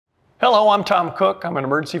Hello, I'm Tom Cook. I'm an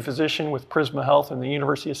emergency physician with Prisma Health in the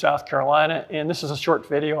University of South Carolina, and this is a short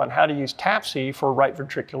video on how to use TAPSE for right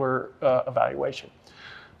ventricular evaluation.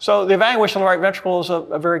 So the evaluation of the right ventricle is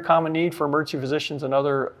a very common need for emergency physicians and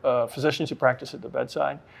other physicians who practice at the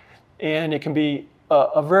bedside, and it can be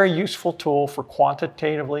a very useful tool for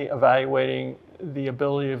quantitatively evaluating the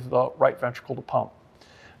ability of the right ventricle to pump.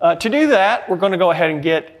 To do that, we're going to go ahead and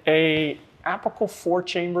get an apical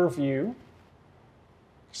 4-chamber view.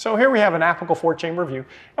 So here we have an apical 4-chamber view,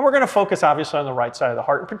 and we're going to focus obviously on the right side of the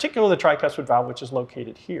heart, in particular the tricuspid valve, which is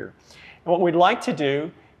located here. And what we'd like to do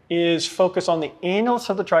is focus on the annulus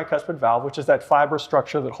of the tricuspid valve, which is that fibrous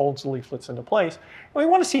structure that holds the leaflets into place. And we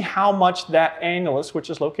want to see how much that annulus, which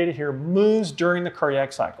is located here, moves during the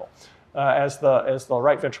cardiac cycle. As the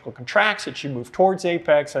right ventricle contracts, it should move towards the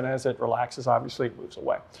apex, and as it relaxes, obviously it moves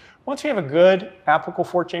away. Once we have a good apical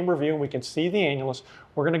 4-chamber view and we can see the annulus,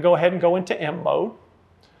 we're going to go ahead and go into M mode.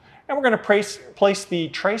 And we're going to place the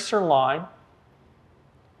tracer line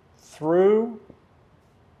through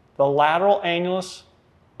the lateral annulus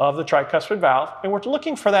of the tricuspid valve. And we're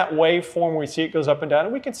looking for that waveform where we see it goes up and down.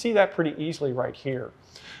 And we can see that pretty easily right here.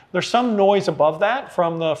 There's some noise above that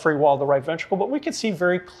from the free wall of the right ventricle, but we can see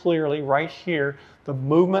very clearly right here the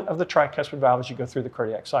movement of the tricuspid valve as you go through the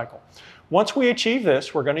cardiac cycle. Once we achieve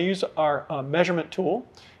this, we're going to use our measurement tool,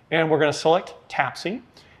 and we're going to select TAPSE.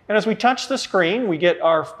 And as we touch the screen, we get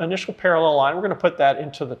our initial parallel line. We're going to put that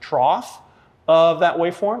into the trough of that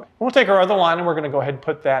waveform. And we'll take our other line and we're going to go ahead and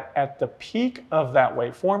put that at the peak of that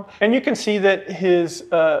waveform. And you can see that his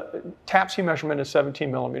TAPSE measurement is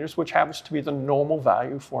 17 millimeters, which happens to be the normal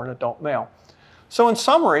value for an adult male. So in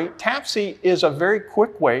summary, TAPSE is a very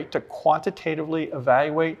quick way to quantitatively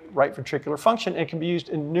evaluate right ventricular function and can be used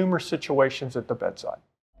in numerous situations at the bedside.